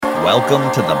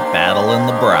Welcome to the Battle and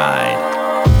the Bride.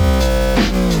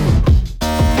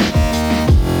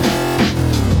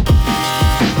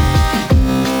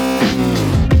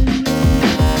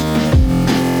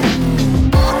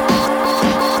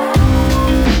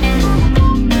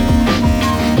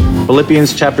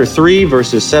 Philippians chapter 3,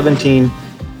 verses 17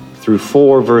 through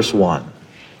 4, verse 1.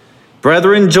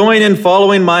 Brethren, join in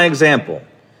following my example,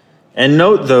 and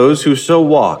note those who so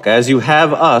walk, as you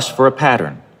have us for a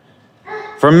pattern.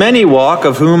 For many walk,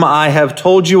 of whom I have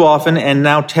told you often, and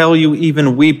now tell you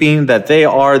even weeping, that they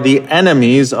are the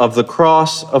enemies of the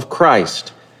cross of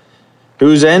Christ,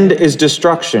 whose end is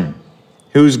destruction,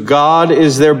 whose God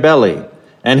is their belly,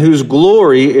 and whose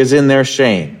glory is in their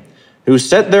shame, who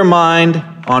set their mind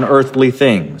on earthly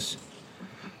things.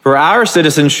 For our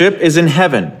citizenship is in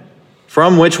heaven,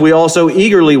 from which we also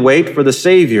eagerly wait for the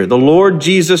Savior, the Lord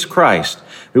Jesus Christ,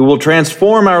 who will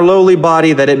transform our lowly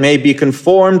body that it may be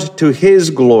conformed to his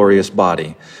glorious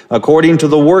body, according to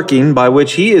the working by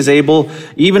which he is able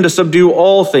even to subdue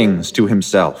all things to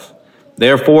himself.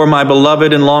 Therefore, my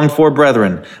beloved and longed for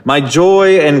brethren, my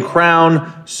joy and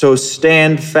crown, so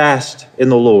stand fast in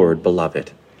the Lord,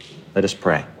 beloved. Let us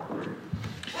pray.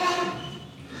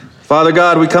 Father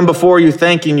God, we come before you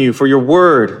thanking you for your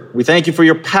word. We thank you for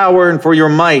your power and for your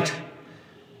might.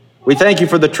 We thank you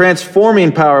for the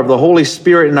transforming power of the Holy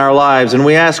Spirit in our lives. And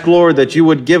we ask, Lord, that you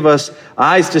would give us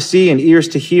eyes to see and ears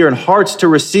to hear and hearts to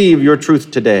receive your truth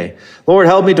today. Lord,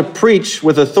 help me to preach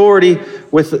with authority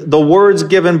with the words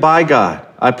given by God.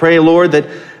 I pray, Lord, that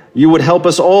you would help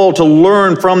us all to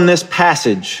learn from this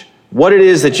passage what it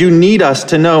is that you need us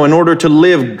to know in order to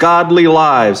live godly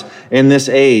lives in this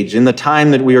age, in the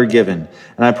time that we are given.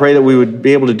 And I pray that we would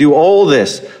be able to do all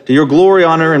this to your glory,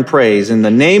 honor, and praise. In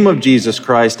the name of Jesus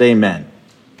Christ, amen.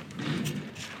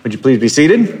 Would you please be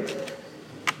seated?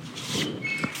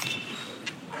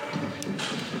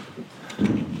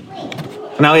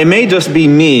 Now, it may just be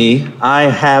me. I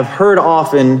have heard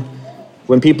often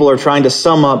when people are trying to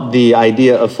sum up the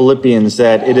idea of Philippians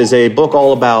that it is a book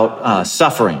all about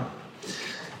suffering.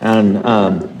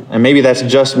 And maybe that's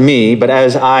just me, but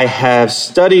as I have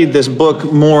studied this book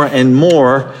more and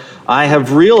more, I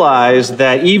have realized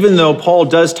that even though Paul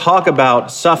does talk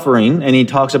about suffering, and he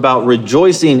talks about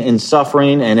rejoicing in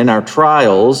suffering and in our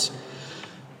trials,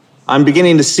 I'm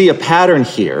beginning to see a pattern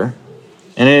here,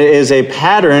 and it is a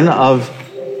pattern of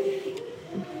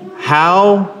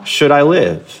how should I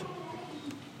live?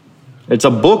 It's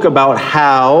a book about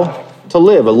how to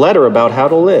live, a letter about how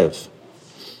to live.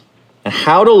 And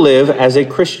how to live as a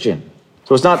Christian.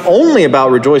 So it's not only about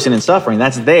rejoicing in suffering,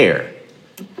 that's there,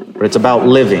 but it's about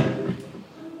living.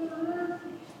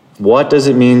 What does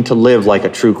it mean to live like a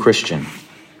true Christian?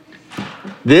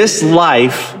 This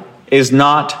life is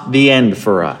not the end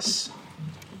for us.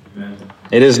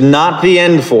 It is not the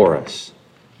end for us.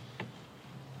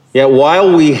 Yet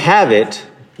while we have it,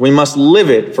 we must live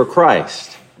it for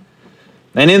Christ.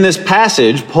 And in this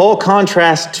passage, Paul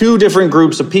contrasts two different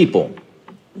groups of people.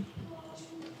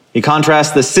 He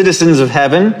contrasts the citizens of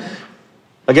heaven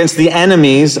against the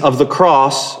enemies of the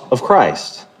cross of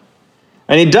Christ.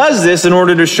 And he does this in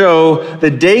order to show the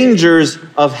dangers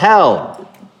of hell,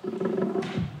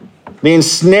 the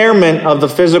ensnarement of the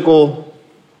physical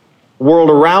world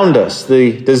around us,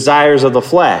 the desires of the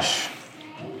flesh.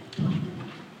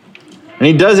 And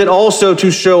he does it also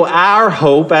to show our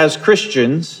hope as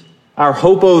Christians, our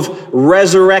hope of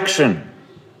resurrection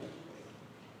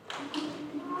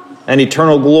and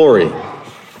eternal glory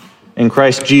in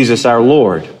Christ Jesus our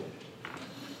Lord.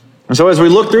 And so as we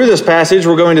look through this passage,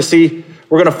 we're going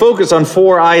to focus on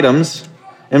four items.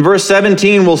 In verse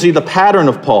 17, we'll see the pattern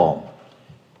of Paul.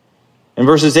 In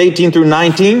verses 18 through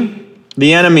 19,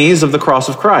 the enemies of the cross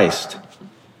of Christ.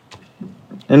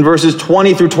 In verses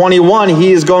 20 through 21,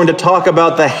 he is going to talk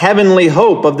about the heavenly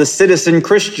hope of the citizen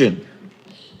Christian.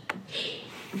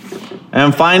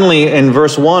 And finally, in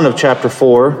verse 1 of chapter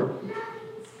 4,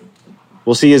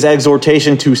 we'll see his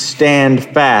exhortation to stand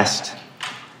fast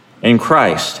in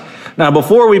Christ. Now,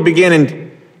 before we begin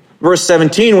in verse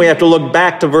 17, we have to look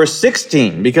back to verse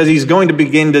 16, because he's going to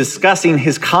begin discussing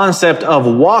his concept of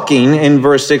walking in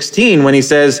verse 16 when he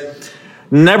says,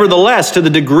 "Nevertheless, to the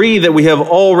degree that we have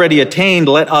already attained,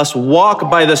 let us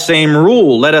walk by the same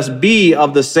rule. Let us be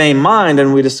of the same mind."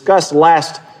 And we discussed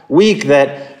last week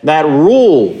that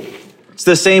rule, it's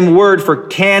the same word for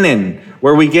canon,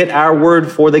 where we get our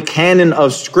word for the canon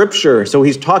of Scripture. So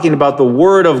he's talking about the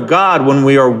Word of God. When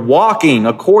we are walking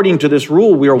according to this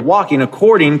rule, we are walking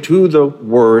according to the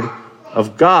Word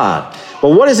of God. But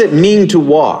what does it mean to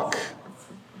walk?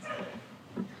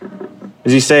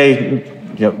 Does he say,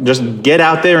 just get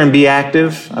out there and be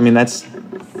active? I mean, that's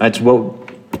what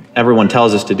everyone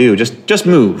tells us to do. Just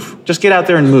move. Just get out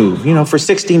there and move. For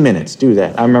 60 minutes, do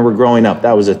that. I remember growing up,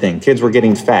 that was a thing. Kids were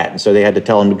getting fat, and so they had to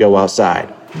tell them to go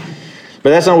outside. But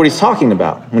that's not what he's talking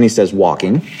about when he says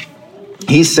walking.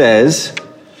 He says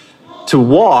to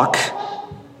walk,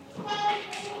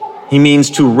 he means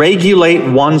to regulate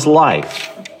one's life,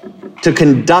 to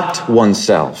conduct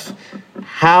oneself.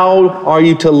 How are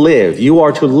you to live? You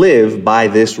are to live by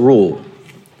this rule.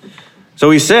 So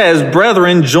he says,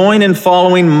 brethren, join in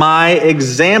following my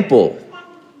example.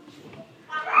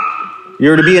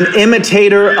 You're to be an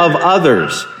imitator of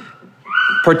others,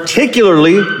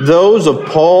 particularly those of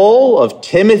Paul, of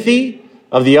Timothy,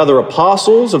 of the other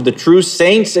apostles, of the true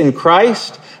saints in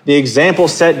Christ, the example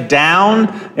set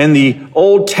down in the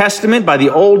Old Testament by the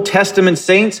Old Testament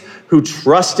saints who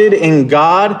trusted in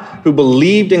God, who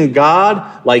believed in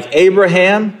God, like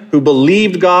Abraham, who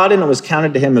believed God and it was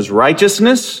counted to him as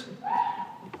righteousness.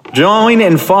 Join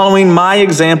in following my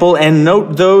example and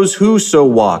note those who so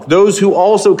walk, those who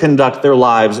also conduct their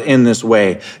lives in this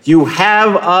way. You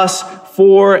have us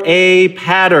for a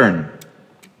pattern.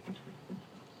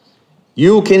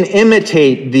 You can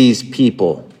imitate these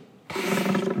people.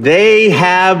 They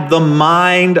have the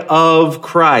mind of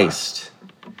Christ.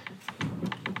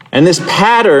 And this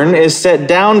pattern is set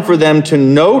down for them to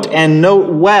note and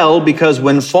note well, because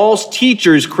when false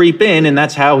teachers creep in, and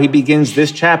that's how he begins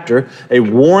this chapter, a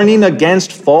warning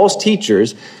against false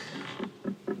teachers,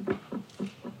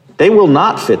 they will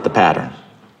not fit the pattern.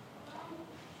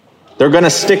 They're going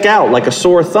to stick out like a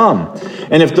sore thumb.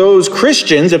 And if those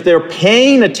Christians, if they're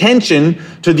paying attention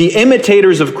to the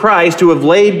imitators of Christ who have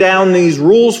laid down these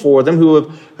rules for them,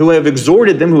 who have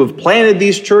exhorted them, who have planted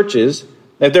these churches,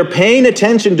 if they're paying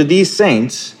attention to these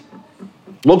saints,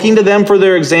 looking to them for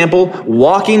their example,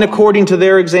 walking according to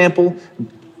their example,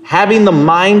 having the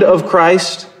mind of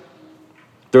Christ,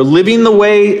 they're living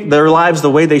their lives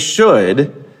the way they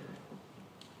should,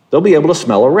 they'll be able to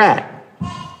smell a rat.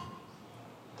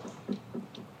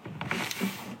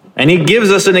 And he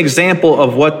gives us an example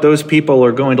of what those people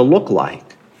are going to look like.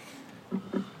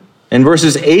 In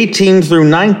verses 18 through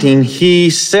 19, he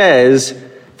says,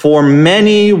 for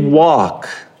many walk.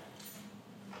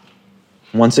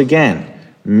 Once again,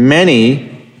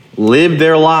 many live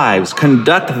their lives,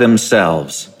 conduct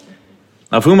themselves,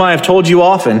 of whom I have told you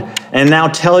often, and now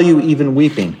tell you even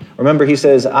weeping. Remember, he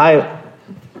says, I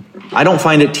don't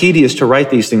find it tedious to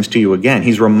write these things to you again.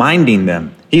 He's reminding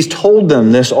them. He's told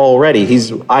them this already.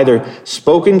 He's either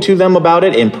spoken to them about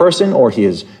it in person or he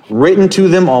has written to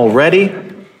them already.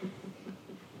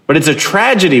 But it's a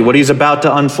tragedy what he's about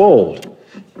to unfold.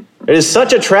 It is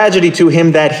such a tragedy to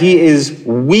him that he is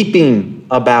weeping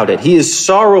about it. He is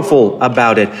sorrowful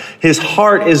about it. His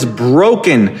heart is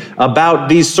broken about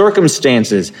these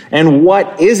circumstances. And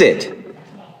what is it?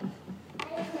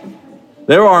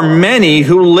 There are many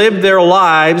who live their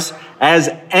lives as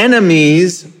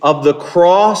enemies of the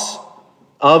cross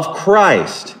of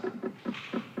Christ.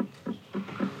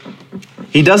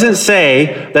 He doesn't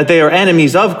say that they are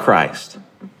enemies of Christ.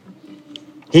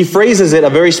 He phrases it a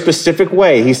very specific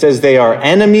way. He says they are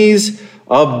enemies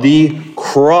of the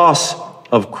cross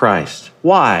of Christ.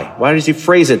 Why? Why does he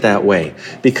phrase it that way?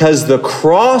 Because the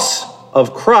cross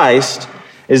of Christ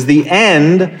is the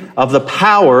end of the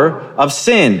power of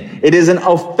sin. It is an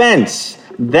offense.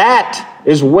 That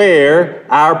is where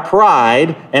our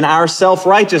pride and our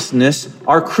self-righteousness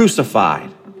are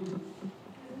crucified.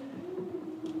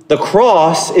 The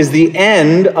cross is the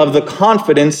end of the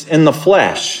confidence in the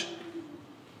flesh.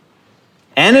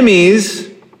 Enemies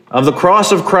of the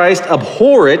cross of Christ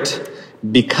abhor it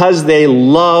because they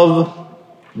love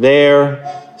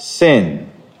their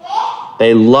sin.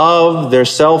 They love their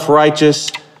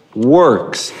self-righteous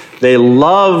works. They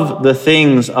love the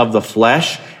things of the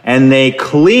flesh, and they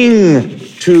cling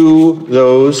to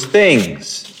those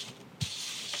things.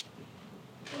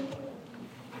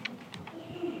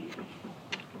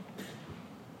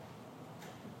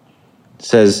 It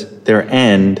says their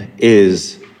end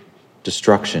is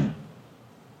destruction.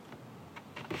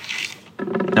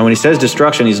 Now, when he says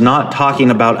destruction, he's not talking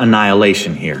about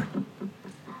annihilation here.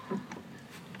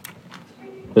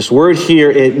 This word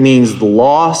here, it means the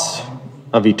loss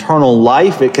of eternal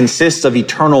life. It consists of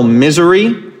eternal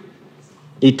misery,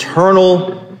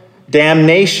 eternal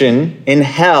damnation in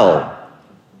hell.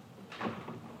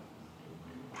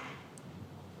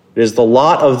 It is the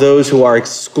lot of those who are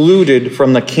excluded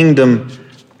from the kingdom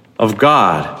of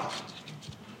God.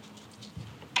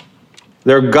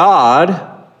 Their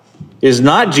God is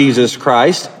not Jesus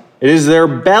Christ. It is their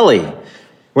belly.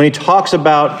 When he talks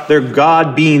about their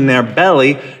God being their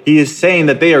belly, he is saying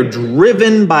that they are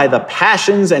driven by the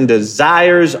passions and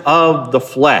desires of the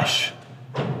flesh.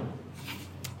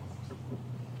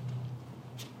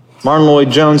 Martin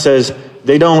Lloyd-Jones says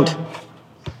they don't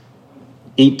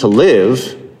eat to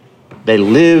live, they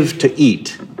live to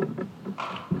eat.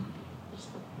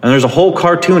 And there's a whole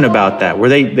cartoon about that where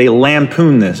they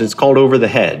lampoon this. It's called Over the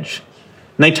Hedge.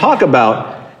 And they talk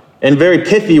about, in very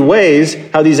pithy ways,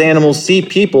 how these animals see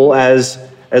people as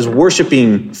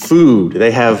worshiping food. They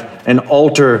have an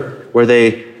altar where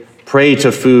they pray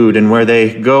to food and where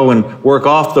they go and work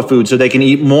off the food so they can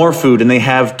eat more food. And they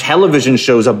have television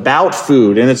shows about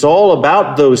food. And it's all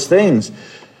about those things.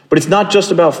 But it's not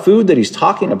just about food that he's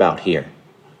talking about here.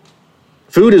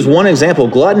 Food is one example.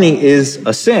 Gluttony is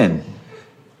a sin.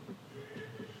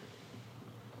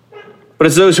 But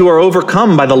it's those who are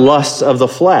overcome by the lusts of the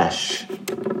flesh,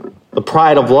 the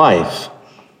pride of life.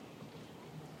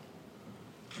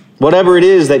 Whatever it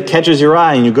is that catches your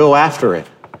eye and you go after it.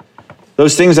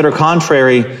 Those things that are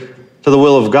contrary to the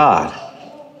will of God.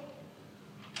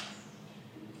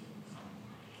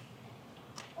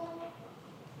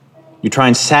 You try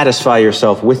and satisfy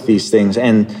yourself with these things,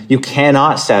 and you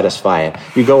cannot satisfy it.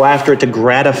 You go after it to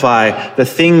gratify the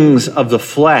things of the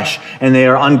flesh, and they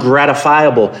are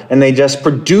ungratifiable, and they just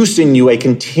produce in you a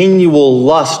continual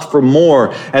lust for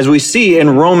more, as we see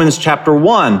in Romans chapter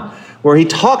 1, where he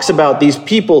talks about these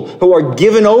people who are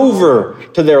given over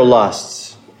to their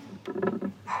lusts.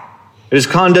 It is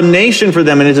condemnation for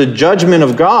them, and it is a judgment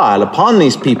of God upon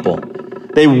these people.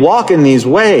 They walk in these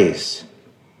ways.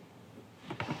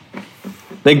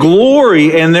 They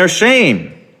glory in their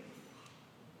shame.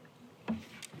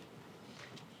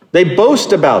 They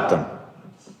boast about them.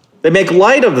 They make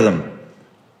light of them.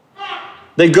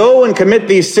 They go and commit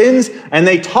these sins, and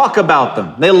they talk about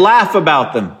them. They laugh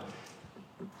about them.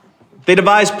 They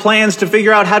devise plans to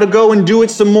figure out how to go and do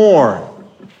it some more.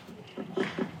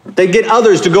 They get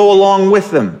others to go along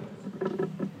with them.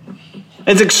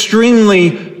 It's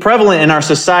extremely prevalent in our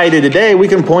society today. We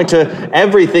can point to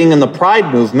everything in the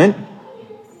pride movement.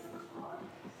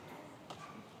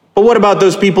 But what about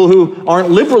those people who aren't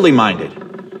liberally minded?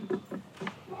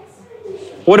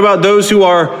 What about those who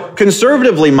are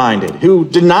conservatively minded, who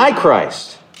deny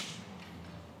Christ?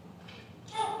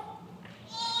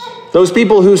 Those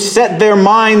people who set their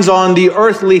minds on the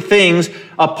earthly things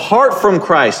apart from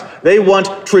Christ. They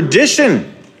want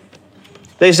tradition.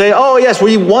 They say, oh yes,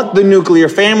 we want the nuclear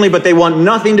family, but they want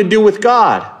nothing to do with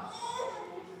God.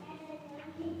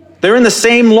 They're in the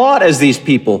same lot as these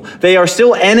people. They are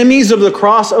still enemies of the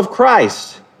cross of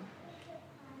Christ.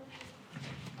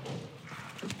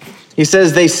 He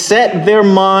says they set their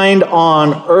mind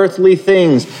on earthly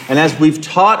things. And as we've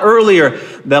taught earlier,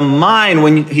 the mind,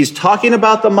 when he's talking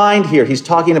about the mind here, he's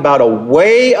talking about a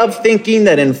way of thinking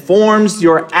that informs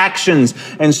your actions.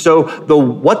 And so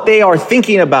what they are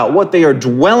thinking about, what they are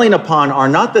dwelling upon are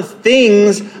not the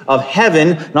things of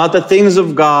heaven, not the things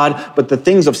of God, but the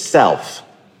things of self.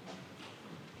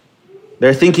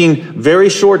 They're thinking very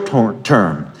short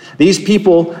term. These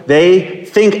people, they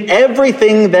think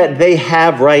everything that they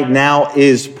have right now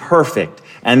is perfect.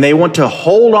 And they want to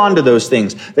hold on to those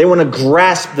things. They want to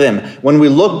grasp them. When we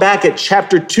look back at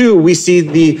chapter 2, we see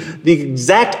the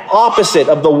exact opposite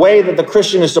of the way that the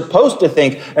Christian is supposed to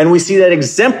think. And we see that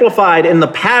exemplified in the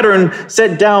pattern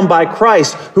set down by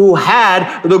Christ, who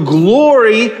had the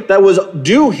glory that was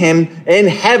due him in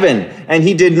heaven. And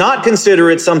he did not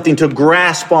consider it something to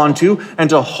grasp onto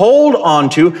and to hold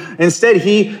onto. Instead,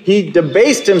 he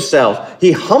debased himself.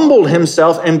 He humbled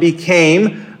himself and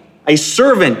became a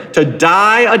servant to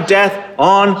die a death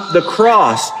on the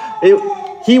cross.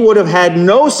 He would have had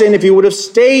no sin if he would have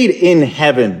stayed in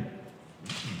heaven.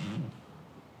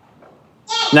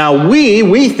 Now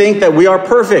we think that we are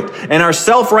perfect. And our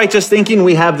self-righteous thinking,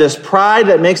 we have this pride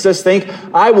that makes us think,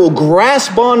 I will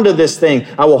grasp onto this thing.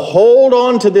 I will hold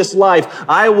on to this life.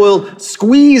 I will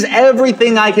squeeze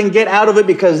everything I can get out of it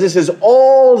because this is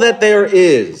all that there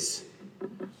is.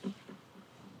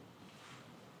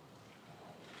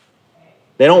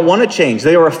 They don't want to change.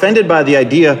 They are offended by the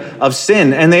idea of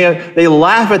sin. And they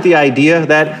laugh at the idea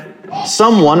that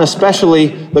someone, especially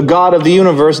the God of the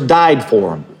universe, died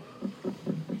for them.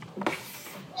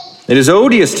 It is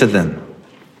odious to them.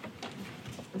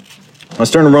 Let's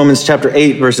turn to Romans chapter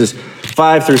 8, verses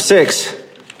 5 through 6.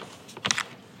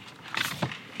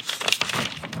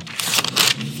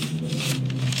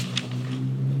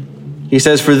 He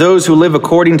says, for those who live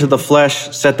according to the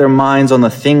flesh set their minds on the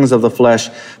things of the flesh,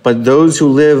 but those who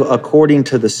live according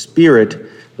to the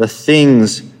Spirit, the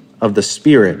things of the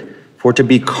Spirit. For to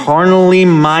be carnally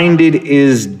minded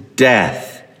is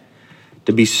death.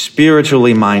 To be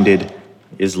spiritually minded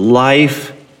is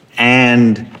life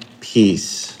and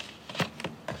peace.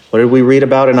 What did we read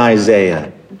about in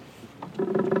Isaiah?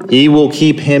 He will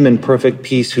keep him in perfect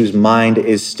peace whose mind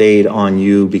is stayed on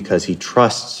you because he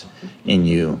trusts in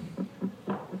you.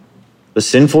 The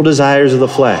sinful desires of the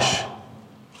flesh,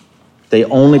 they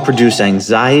only produce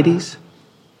anxieties,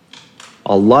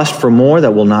 a lust for more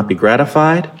that will not be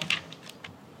gratified.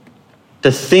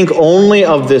 To think only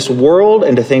of this world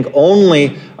and to think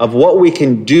only of what we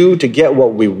can do to get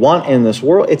what we want in this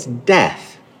world, it's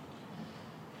death.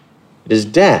 It is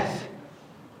death.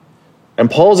 And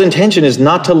Paul's intention is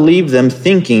not to leave them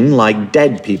thinking like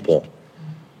dead people.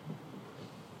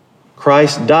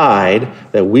 Christ died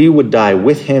that we would die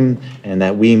with him and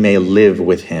that we may live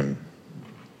with him.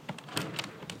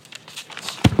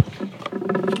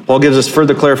 Paul gives us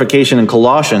further clarification in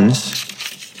Colossians.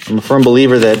 I'm a firm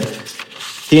believer that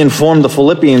he informed the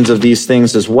Philippians of these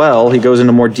things as well. He goes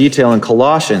into more detail in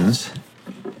Colossians.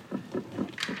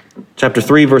 Chapter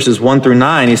 3, verses 1 through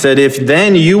 9. He said, "If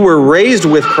then you were raised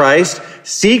with Christ,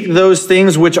 seek those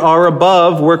things which are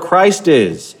above where Christ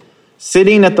is,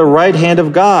 sitting at the right hand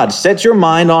of God. Set your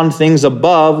mind on things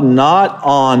above, not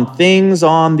on things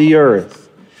on the earth.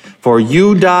 For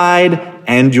you died,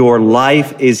 and your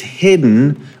life is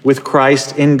hidden with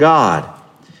Christ in God.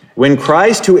 When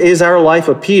Christ, who is our life,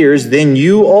 appears, then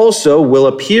you also will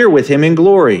appear with him in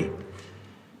glory.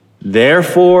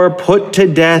 Therefore, put to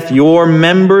death your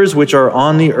members which are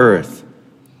on the earth: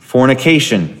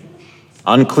 fornication,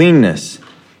 uncleanness,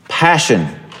 passion,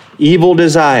 evil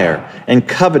desire, and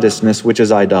covetousness, which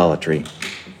is idolatry.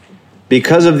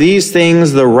 Because of these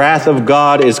things, the wrath of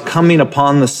God is coming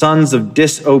upon the sons of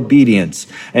disobedience,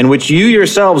 in which you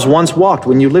yourselves once walked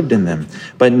when you lived in them.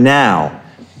 But now,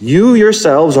 you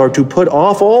yourselves are to put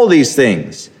off all these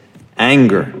things: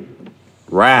 anger,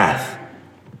 wrath,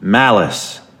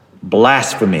 malice,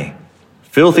 blasphemy,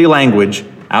 filthy language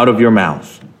out of your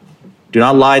mouth. Do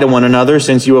not lie to one another,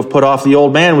 since you have put off the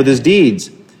old man with his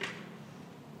deeds,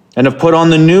 and have put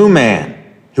on the new man,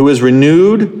 who is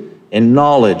renewed in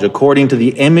knowledge according to the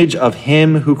image of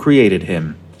him who created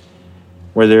him,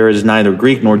 where there is neither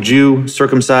Greek nor Jew,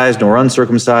 circumcised nor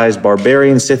uncircumcised,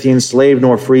 barbarian, Scythian, slave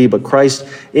nor free, but Christ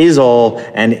is all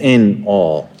and in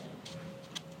all."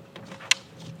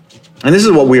 And this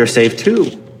is what we are saved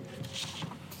to.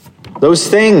 Those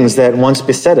things that once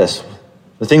beset us,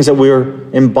 the things that we're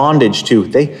in bondage to,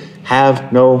 they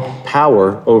have no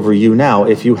power over you now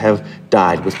if you have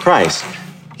died with Christ.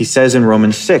 He says in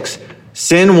Romans 6,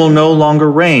 sin will no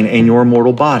longer reign in your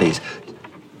mortal bodies.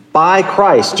 By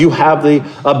Christ, you have the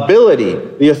ability,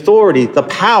 the authority, the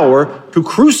power to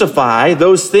crucify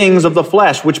those things of the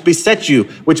flesh which beset you,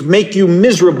 which make you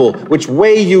miserable, which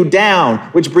weigh you down,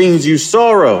 which brings you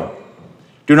sorrow.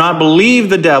 Do not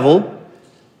believe the devil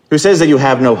who says that you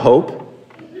have no hope.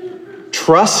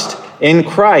 Trust in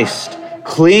Christ.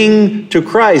 Cling to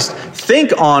Christ.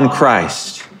 Think on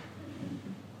Christ.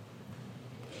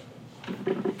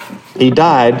 He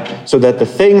died so that the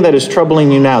thing that is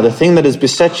troubling you now, the thing that has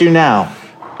beset you now,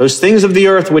 those things of the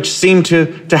earth which seem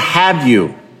to have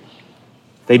you,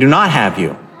 they do not have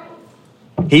you.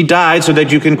 He died so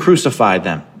that you can crucify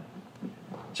them,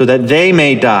 so that they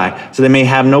may die, so they may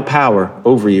have no power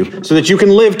over you, so that you can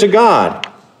live to God.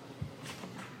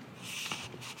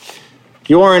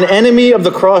 You are an enemy of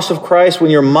the cross of Christ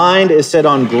when your mind is set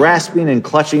on grasping and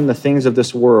clutching the things of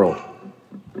this world.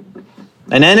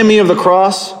 An enemy of the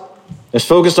cross is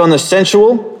focused on the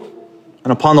sensual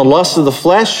and upon the lust of the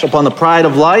flesh, upon the pride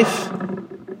of life.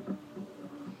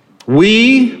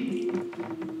 We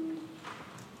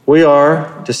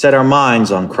are to set our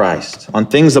minds on Christ, on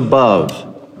things above.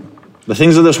 The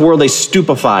things of this world, they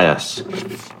stupefy us.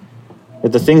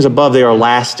 But the things above, they are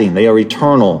lasting, they are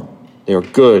eternal, they are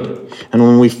good. And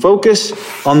when we focus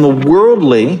on the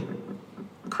worldly,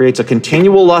 it creates a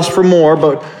continual lust for more,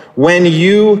 but when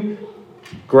you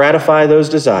gratify those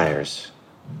desires,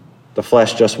 the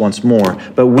flesh just wants more.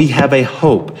 But we have a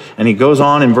hope. And he goes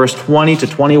on in verse 20 to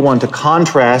 21 to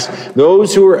contrast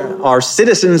those who are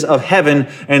citizens of heaven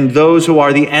and those who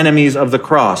are the enemies of the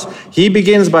cross. He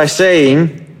begins by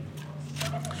saying,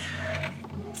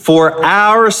 "For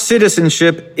our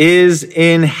citizenship is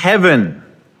in heaven."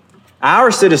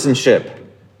 Our citizenship.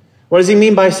 What does he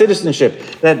mean by citizenship?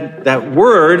 That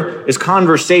word is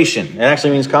conversation. It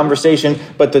actually means conversation,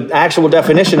 but the actual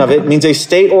definition of it means a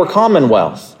state or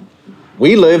commonwealth.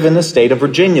 We live in the state of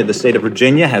Virginia. The state of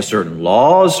Virginia has certain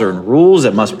laws, certain rules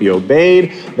that must be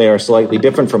obeyed. They are slightly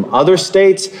different from other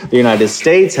states. The United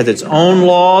States has its own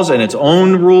laws and its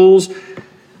own rules.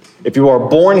 If you are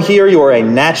born here, you are a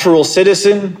natural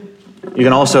citizen. You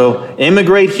can also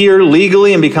immigrate here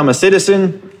legally and become a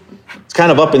citizen. It's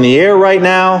kind of up in the air right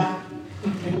now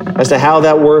as to how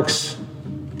that works.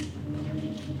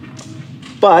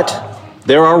 But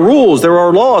There are rules, there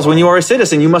are laws. When you are a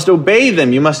citizen, you must obey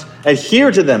them, you must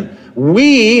adhere to them.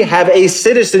 We have a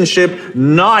citizenship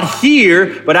not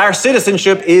here, but our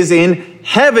citizenship is in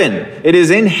heaven. It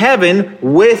is in heaven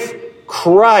with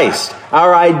Christ.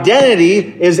 Our identity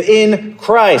is in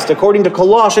Christ. According to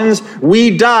Colossians,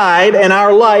 we died and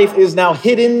our life is now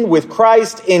hidden with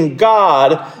Christ in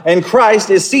God, and Christ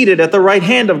is seated at the right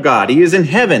hand of God. He is in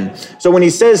heaven. So when he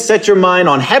says, set your mind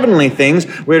on heavenly things,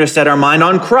 we're to set our mind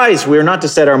on Christ. We are not to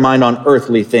set our mind on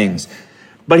earthly things.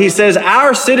 But he says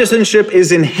our citizenship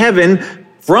is in heaven,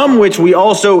 from which we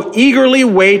also eagerly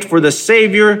wait for the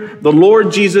Savior, the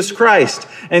Lord Jesus Christ.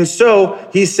 And so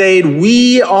he said,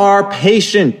 we are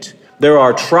patient. There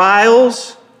are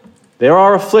trials, there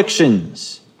are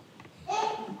afflictions,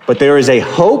 but there is a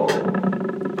hope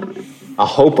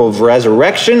of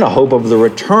resurrection, a hope of the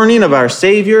returning of our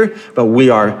Savior, but we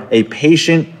are a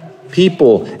patient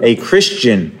people. A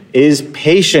Christian is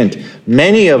patient.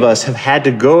 Many of us have had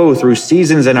to go through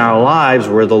seasons in our lives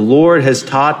where the Lord has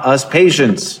taught us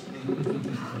patience.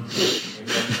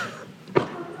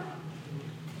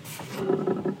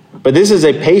 But this is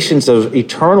a patience of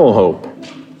eternal hope.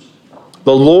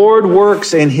 The Lord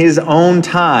works in his own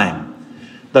time.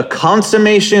 The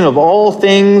consummation of all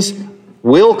things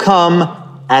will come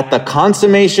at the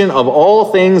consummation of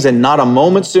all things and not a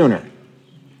moment sooner.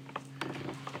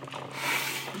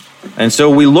 And so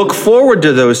we look forward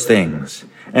to those things.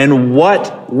 And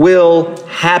what will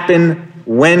happen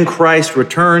when Christ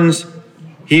returns?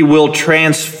 He will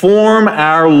transform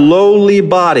our lowly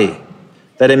body,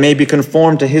 that it may be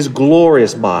conformed to his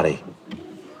glorious body.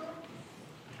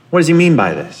 What does he mean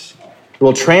by this? It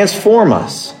will transform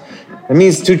us. It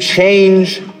means to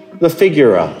change the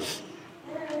figure of.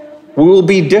 We will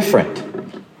be different.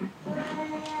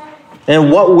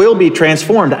 And what will be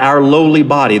transformed? Our lowly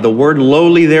body. The word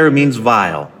lowly there means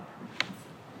vile.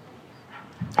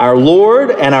 Our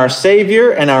Lord and our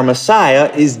Savior and our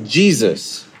Messiah is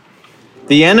Jesus.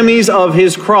 The enemies of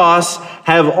his cross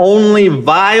have only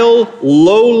vile,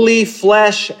 lowly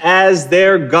flesh as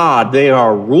their God. They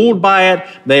are ruled by it.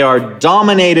 They are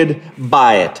dominated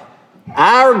by it.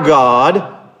 Our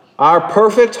God, our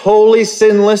perfect, holy,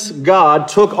 sinless God,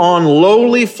 took on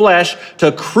lowly flesh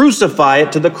to crucify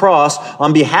it to the cross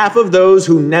on behalf of those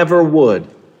who never would,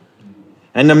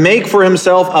 and to make for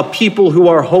himself a people who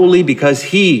are holy because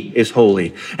he is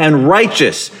holy, and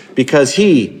righteous because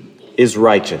he is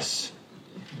righteous.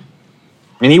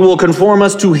 And he will conform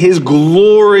us to his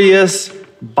glorious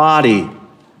body.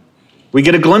 We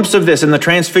get a glimpse of this in the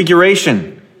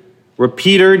Transfiguration, where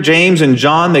Peter, James, and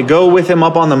John, they go with him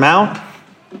up on the mount.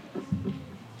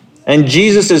 And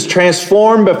Jesus is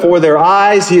transformed before their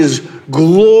eyes. He is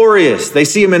glorious. They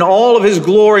see him in all of his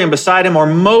glory, and beside him are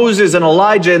Moses and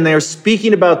Elijah, and they are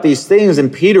speaking about these things,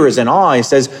 and Peter is in awe. He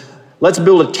says, let's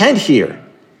build a tent here.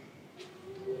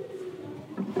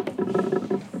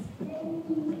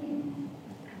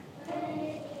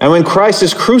 And when Christ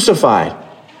is crucified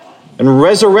and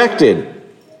resurrected,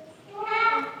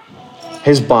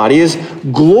 his body is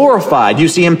glorified. You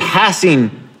see him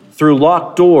passing through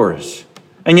locked doors,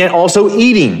 and yet also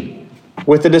eating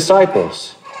with the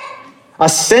disciples,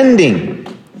 ascending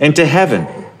into heaven.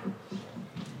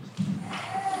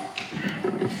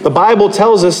 The Bible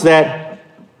tells us that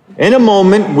in a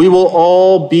moment we will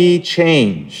all be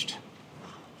changed.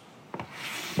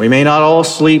 We may not all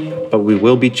sleep, but we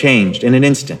will be changed in an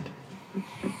instant.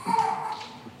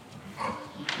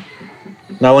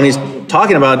 Now, when he's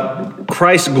talking about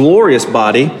Christ's glorious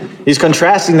body, he's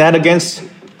contrasting that against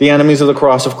the enemies of the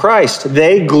cross of Christ.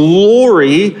 They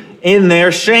glory in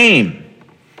their shame,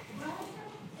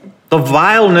 the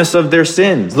vileness of their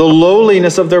sins, the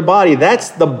lowliness of their body. That's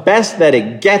the best that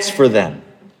it gets for them.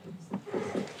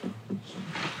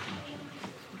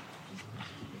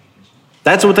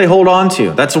 That's what they hold on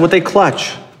to. That's what they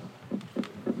clutch.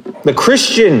 The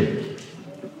Christian,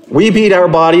 we beat our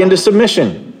body into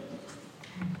submission,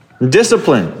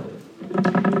 discipline,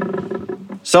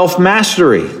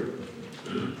 self-mastery.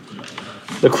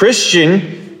 The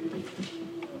Christian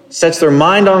sets their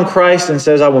mind on Christ and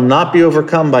says, I will not be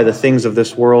overcome by the things of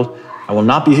this world. I will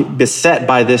not be beset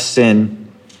by this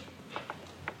sin.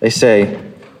 They say,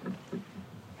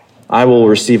 I will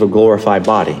receive a glorified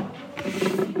body.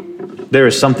 There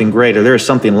is something greater. There is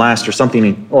something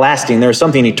lasting. There is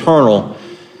something eternal.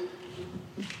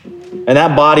 And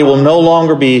that body will no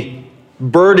longer be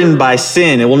burdened by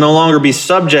sin. It will no longer be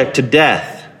subject to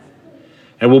death.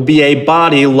 It will be a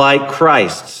body like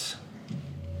Christ's.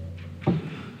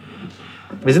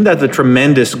 Isn't that the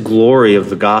tremendous glory of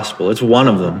the gospel? It's one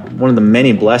of them. One of the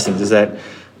many blessings is that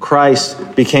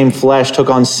Christ became flesh, took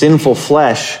on sinful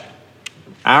flesh,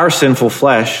 our sinful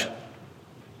flesh,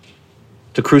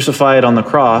 to crucify it on the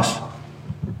cross.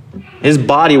 His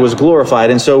body was glorified.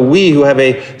 And so we who have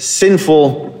a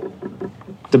sinful,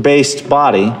 debased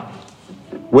body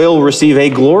will receive a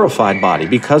glorified body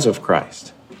because of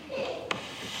Christ.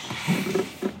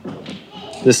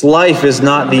 This life is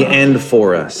not the end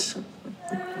for us.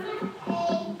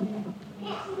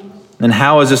 And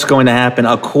how is this going to happen?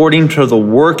 According to the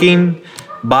working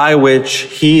by which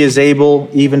he is able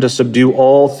even to subdue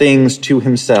all things to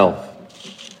himself.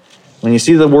 When you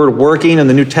see the word working in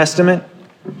the New Testament,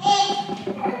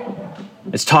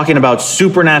 it's talking about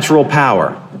supernatural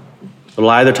power. It'll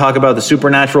either talk about the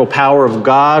supernatural power of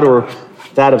God or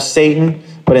that of Satan.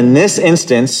 But in this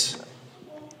instance,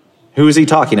 who is he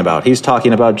talking about? He's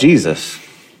talking about Jesus.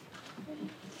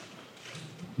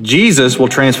 Jesus will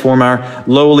transform our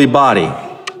lowly body.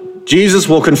 Jesus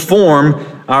will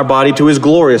conform our body to his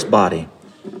glorious body,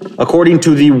 according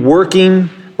to the working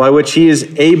by which he is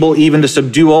able even to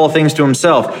subdue all things to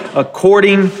himself,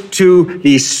 according to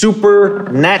the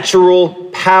supernatural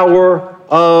power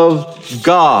of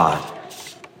God.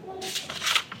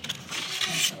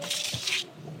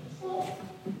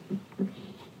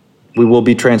 We will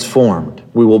be transformed.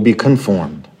 We will be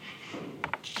conformed.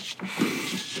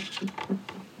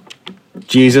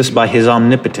 Jesus, by his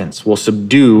omnipotence, will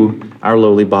subdue our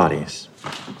lowly bodies.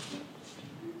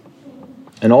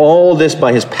 And all this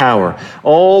by his power,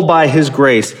 all by his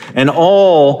grace, and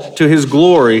all to his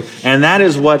glory. And that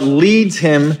is what leads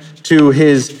him to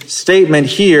his statement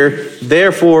here,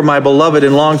 therefore, my beloved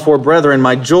and longed for brethren,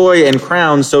 my joy and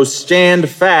crown, so stand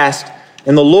fast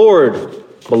in the Lord,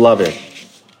 beloved.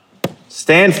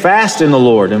 Stand fast in the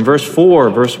Lord. In verse 4,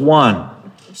 verse 1,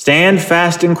 stand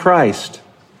fast in Christ.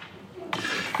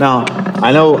 Now,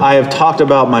 I know I have talked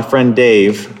about my friend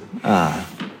Dave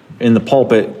in the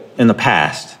pulpit in the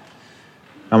past.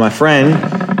 Now, my friend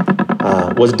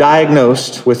was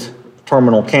diagnosed with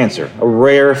terminal cancer, a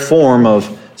rare form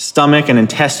of stomach and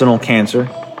intestinal cancer.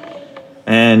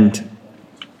 And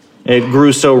it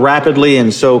grew so rapidly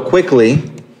and so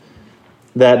quickly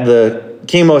that the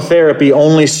chemotherapy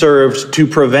only served to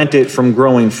prevent it from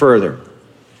growing further.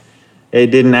 It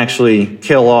didn't actually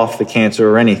kill off the cancer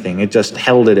or anything. It just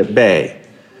held it at bay.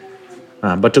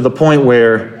 But to the point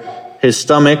where his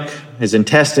stomach, his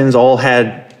intestines all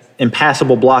had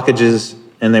impassable blockages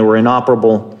and they were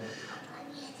inoperable.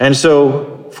 And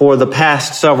so for the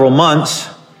past several months,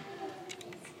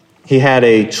 he had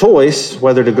a choice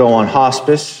whether to go on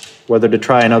hospice, whether to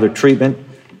try another treatment.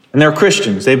 And they're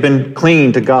Christians. They've been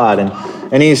clinging to God.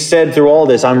 And he said through all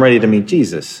this, I'm ready to meet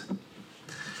Jesus.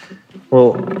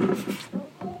 Well,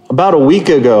 about a week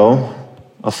ago,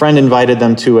 a friend invited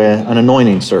them to an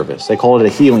anointing service. They call it a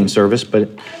healing service, but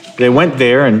they went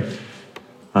there and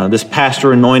this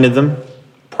pastor anointed them,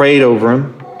 prayed over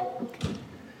him.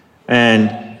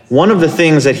 And one of the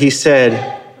things that he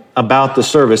said about the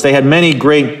service, they had many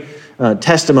great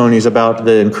testimonies about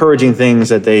the encouraging things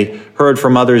that they heard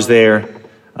from others there.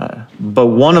 But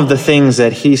one of the things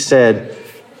that he said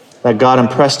that God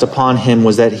impressed upon him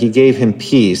was that he gave him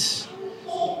peace.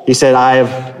 He said, I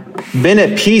have been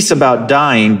at peace about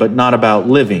dying, but not about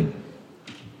living.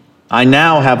 I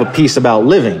now have a peace about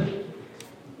living.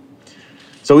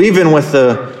 So even with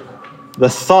the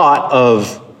thought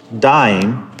of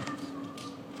dying,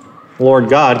 Lord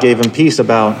God gave him peace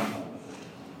about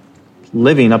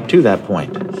living up to that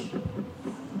point.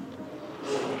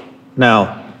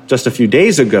 Now, just a few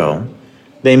days ago,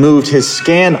 they moved his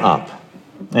scan up.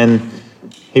 And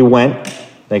he went,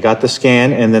 they got the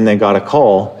scan, and then they got a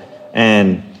call,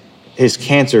 and his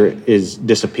cancer is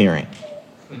disappearing.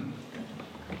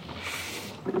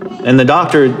 And the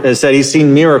doctor has said he's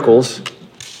seen miracles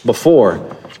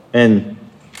before, and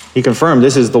he confirmed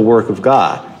this is the work of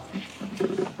God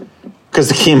because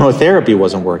the chemotherapy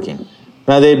wasn't working.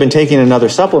 Now, they had been taking another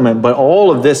supplement, but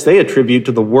all of this they attribute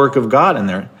to the work of God in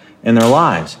their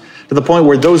lives, to the point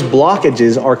where those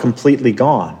blockages are completely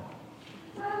gone.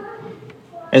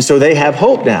 And so they have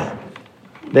hope now.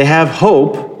 They have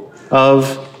hope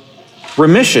of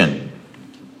remission.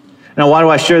 Now, why do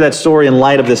I share that story in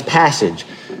light of this passage?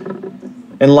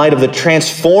 In light of the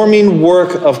transforming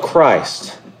work of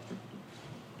Christ.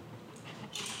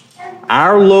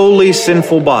 Our lowly,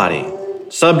 sinful body,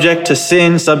 subject to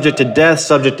sin, subject to death,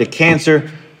 subject to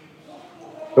cancer,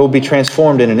 it will be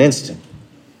transformed in an instant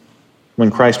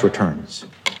when Christ returns.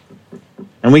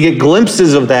 And we get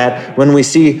glimpses of that when we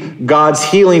see God's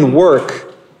healing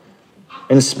work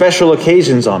in special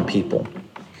occasions on people.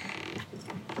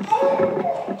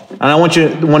 And I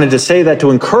wanted to say that to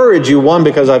encourage you, one,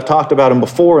 because I've talked about him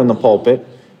before in the pulpit.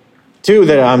 Two,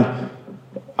 that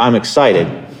I'm excited.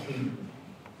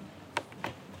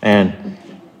 And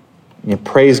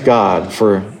praise God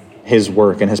for his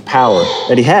work and his power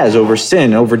that he has over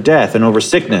sin, over death, and over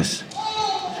sickness.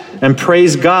 And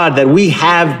praise God that we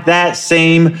have that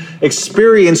same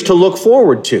experience to look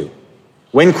forward to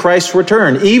when Christ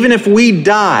returns. Even if we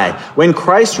die, when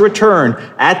Christ returns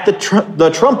at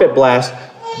the trumpet blast,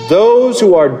 those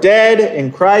who are dead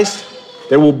in Christ,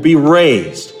 they will be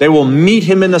raised. They will meet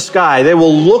him in the sky. They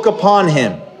will look upon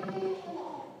him.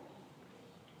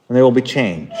 And they will be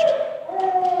changed.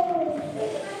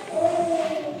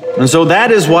 And so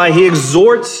that is why he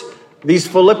exhorts these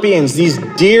Philippians, these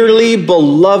dearly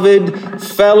beloved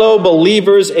fellow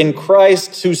believers in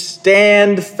Christ, to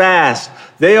stand fast.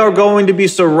 They are going to be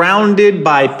surrounded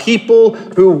by people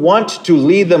who want to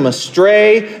lead them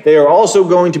astray. They are also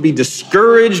going to be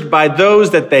discouraged by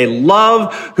those that they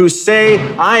love, who say,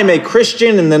 I am a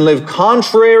Christian, and then live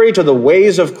contrary to the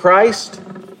ways of Christ.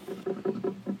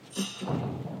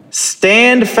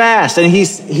 Stand fast. And he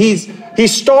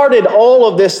started all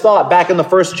of this thought back in the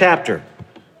first chapter.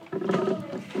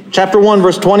 Chapter 1,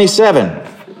 verse 27.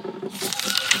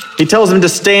 He tells them to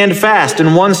stand fast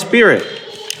in one spirit.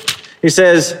 He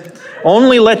says,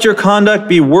 only let your conduct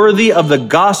be worthy of the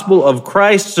gospel of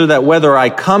Christ, so that whether I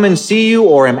come and see you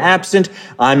or am absent,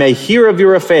 I may hear of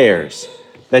your affairs,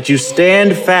 that you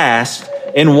stand fast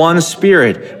in one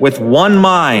spirit, with one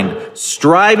mind,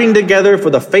 striving together for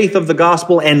the faith of the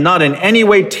gospel, and not in any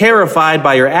way terrified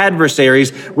by your adversaries,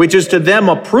 which is to them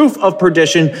a proof of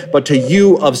perdition, but to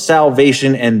you of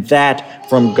salvation, and that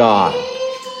from God.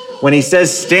 When he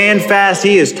says stand fast,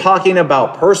 he is talking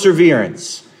about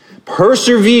perseverance.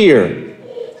 Persevere.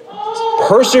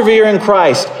 Persevere in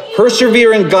Christ.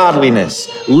 Persevere in godliness.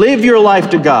 Live your life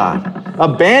to God.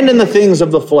 Abandon the things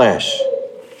of the flesh.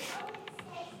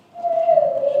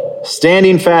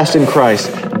 Standing fast in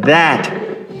Christ, that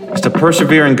is to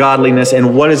persevere in godliness.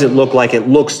 And what does it look like? It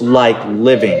looks like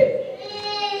living.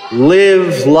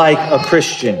 Live like a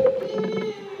Christian.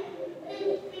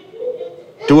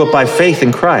 Do it by faith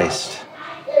in Christ.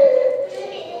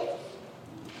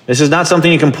 This is not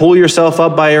something you can pull yourself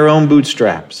up by your own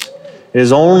bootstraps. It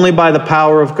is only by the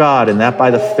power of God, and that by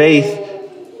the faith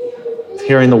of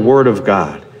hearing the word of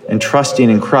God and trusting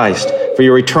in Christ for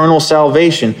your eternal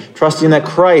salvation, trusting that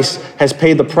Christ has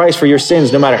paid the price for your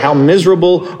sins. No matter how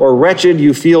miserable or wretched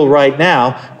you feel right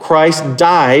now, Christ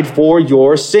died for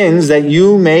your sins that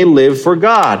you may live for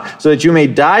God, so that you may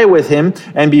die with him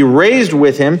and be raised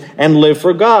with him and live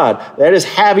for God. That is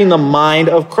having the mind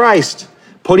of Christ,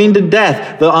 putting to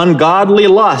death the ungodly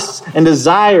lusts and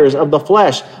desires of the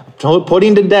flesh,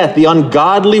 putting to death the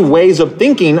ungodly ways of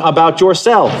thinking about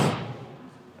yourself.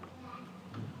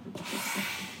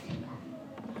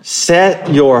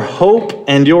 Set your hope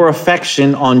and your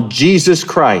affection on Jesus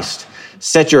Christ.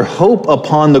 Set your hope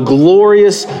upon the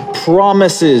glorious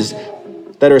promises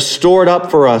that are stored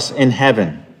up for us in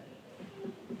heaven.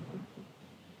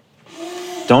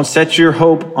 Don't set your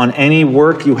hope on any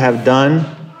work you have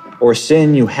done or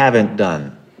sin you haven't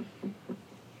done.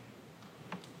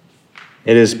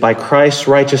 It is by Christ's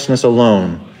righteousness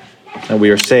alone that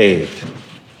we are saved.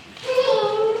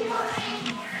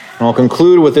 And I'll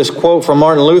conclude with this quote from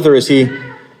Martin Luther as he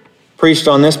preached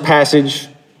on this passage.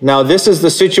 Now this is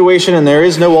the situation, and there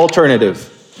is no alternative.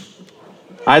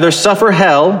 Either suffer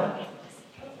hell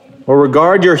or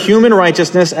regard your human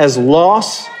righteousness as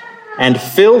loss and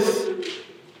filth,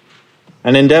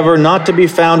 and endeavor not to be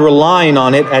found relying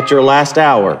on it at your last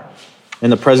hour in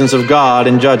the presence of God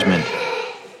in judgment,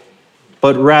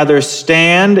 but rather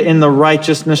stand in the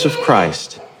righteousness of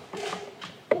Christ.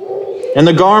 In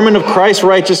the garment of Christ's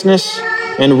righteousness,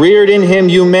 and reared in him,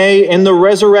 you may, in the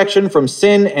resurrection from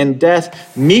sin and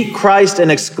death, meet Christ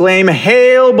and exclaim,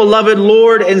 Hail, beloved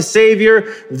Lord and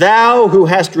Savior, thou who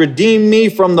hast redeemed me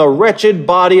from the wretched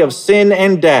body of sin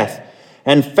and death,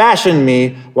 and fashioned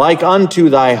me like unto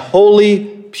thy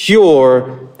holy,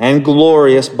 pure, and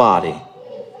glorious body.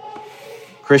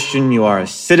 Christian, you are a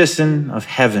citizen of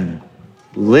heaven.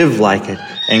 Live like it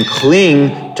and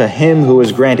cling to him who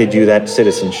has granted you that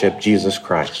citizenship, Jesus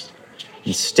Christ.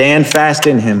 And stand fast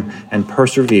in him and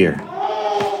persevere.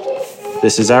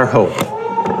 This is our hope.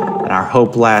 And our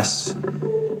hope lasts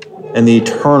in the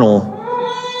eternal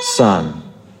Son,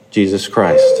 Jesus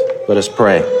Christ. Let us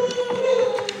pray.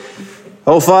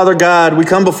 Oh, Father God, we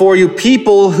come before you,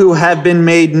 people who have been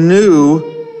made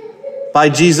new by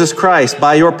Jesus Christ,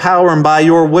 by your power and by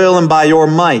your will and by your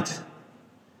might.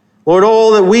 Lord,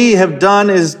 all that we have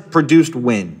done is produced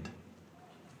wind.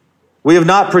 We have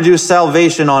not produced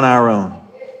salvation on our own.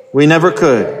 We never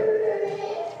could.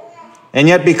 And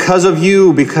yet because of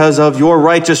you, because of your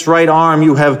righteous right arm,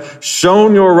 you have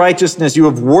shown your righteousness, you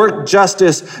have worked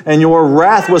justice, and your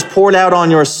wrath was poured out on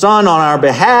your Son on our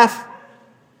behalf,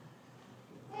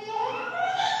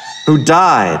 who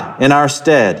died in our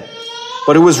stead,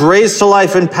 but who was raised to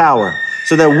life and power,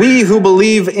 so that we who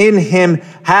believe in him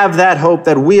have that hope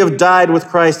that we have died with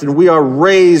Christ and we are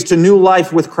raised to new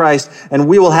life with Christ, and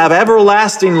we will have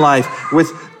everlasting life with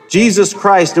Jesus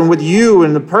Christ and with you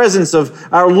in the presence of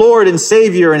our Lord and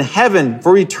Savior in heaven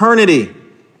for eternity.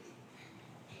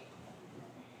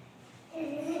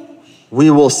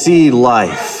 We will see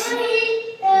life.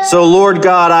 So, Lord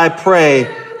God, I pray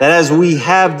that as we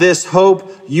have this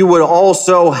hope, you would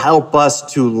also help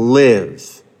us to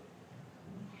live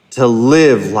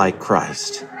like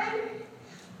Christ.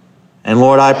 And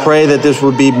Lord, I pray that this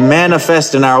would be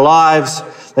manifest in our lives,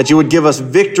 that you would give us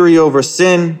victory over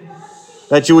sin,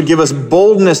 that you would give us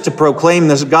boldness to proclaim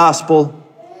this gospel,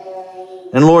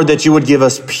 and Lord, that you would give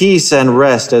us peace and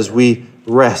rest as we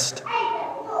rest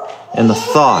in the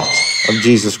thought of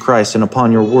Jesus Christ and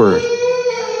upon your word.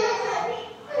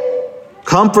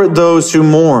 Comfort those who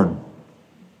mourn.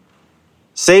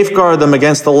 Safeguard them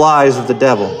against the lies of the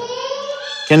devil.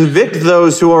 Convict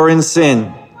those who are in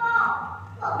sin,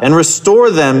 and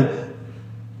restore them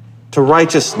to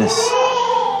righteousness.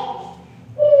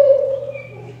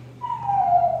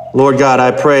 Lord God,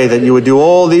 I pray that you would do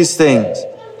all these things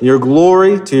to your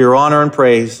glory, to your honor and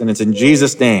praise, and it's in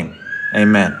Jesus' name.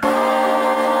 Amen.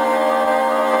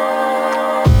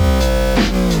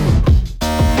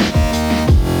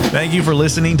 Thank you for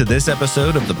listening to this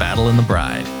episode of The Battle and the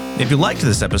Bride. If you liked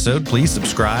this episode, please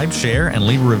subscribe, share, and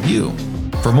leave a review.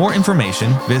 For more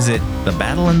information, visit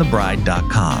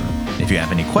thebattleandthebride.com. If you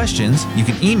have any questions, you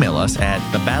can email us at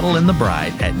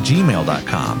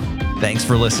thebattleandthebride@gmail.com. Thanks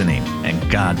for listening,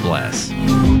 and God bless.